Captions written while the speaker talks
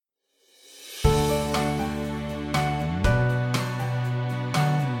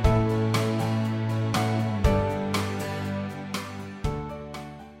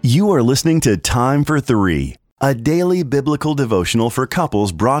You are listening to Time for Three, a daily biblical devotional for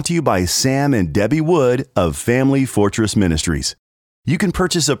couples brought to you by Sam and Debbie Wood of Family Fortress Ministries. You can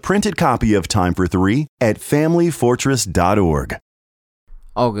purchase a printed copy of Time for Three at familyfortress.org.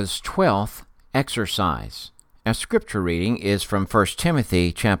 August 12th, Exercise. Our scripture reading is from 1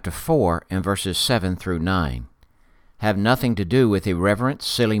 Timothy chapter 4 and verses 7 through 9. Have nothing to do with irreverent,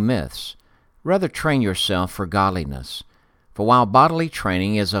 silly myths. Rather train yourself for godliness. For while bodily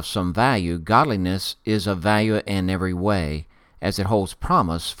training is of some value, godliness is of value in every way, as it holds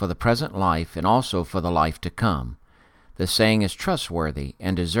promise for the present life and also for the life to come. The saying is trustworthy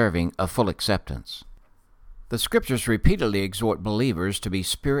and deserving of full acceptance. The Scriptures repeatedly exhort believers to be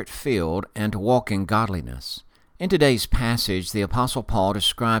Spirit-filled and to walk in godliness. In today's passage, the Apostle Paul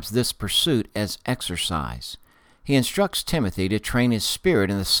describes this pursuit as exercise. He instructs Timothy to train his spirit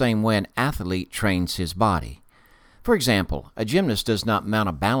in the same way an athlete trains his body. For example, a gymnast does not mount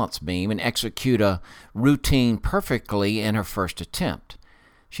a balance beam and execute a routine perfectly in her first attempt.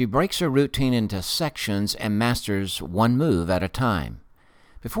 She breaks her routine into sections and masters one move at a time.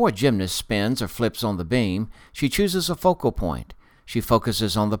 Before a gymnast spins or flips on the beam, she chooses a focal point. She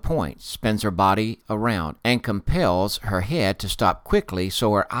focuses on the point, spins her body around, and compels her head to stop quickly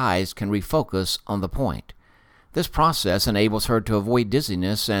so her eyes can refocus on the point. This process enables her to avoid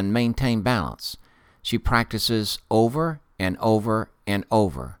dizziness and maintain balance. She practices over and over and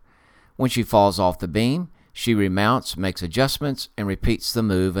over. When she falls off the beam, she remounts, makes adjustments, and repeats the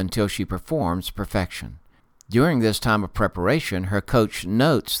move until she performs perfection. During this time of preparation, her coach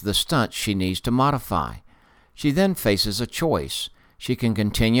notes the stunts she needs to modify. She then faces a choice. She can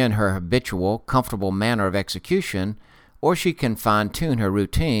continue in her habitual, comfortable manner of execution, or she can fine-tune her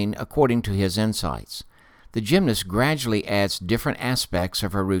routine according to his insights. The gymnast gradually adds different aspects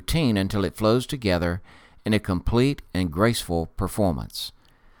of her routine until it flows together in a complete and graceful performance.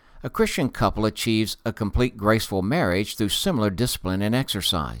 A Christian couple achieves a complete graceful marriage through similar discipline and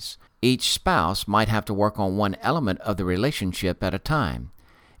exercise. Each spouse might have to work on one element of the relationship at a time.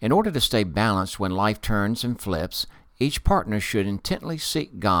 In order to stay balanced when life turns and flips, each partner should intently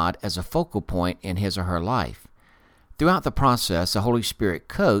seek God as a focal point in his or her life. Throughout the process, the Holy Spirit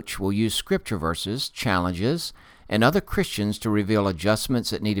coach will use scripture verses, challenges, and other Christians to reveal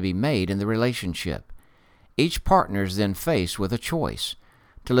adjustments that need to be made in the relationship. Each partner is then faced with a choice: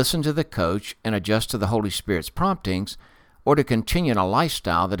 to listen to the coach and adjust to the Holy Spirit's promptings, or to continue in a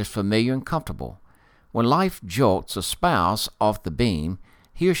lifestyle that is familiar and comfortable. When life jolts a spouse off the beam,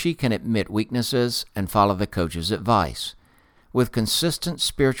 he or she can admit weaknesses and follow the coach's advice. With consistent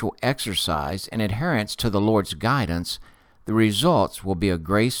spiritual exercise and adherence to the Lord's guidance, the results will be a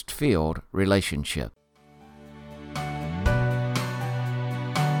grace-filled relationship.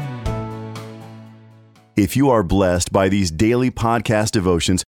 If you are blessed by these daily podcast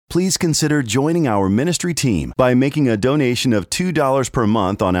devotions, please consider joining our ministry team by making a donation of $2 per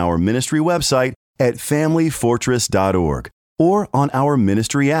month on our ministry website at familyfortress.org or on our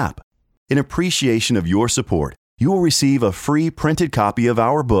ministry app. In appreciation of your support, you will receive a free printed copy of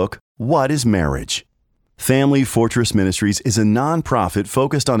our book, What is Marriage? Family Fortress Ministries is a nonprofit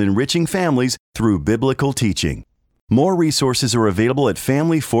focused on enriching families through biblical teaching. More resources are available at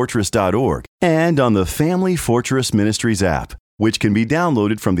familyfortress.org and on the Family Fortress Ministries app, which can be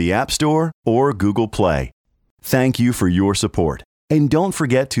downloaded from the App Store or Google Play. Thank you for your support, and don't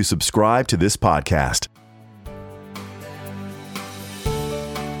forget to subscribe to this podcast.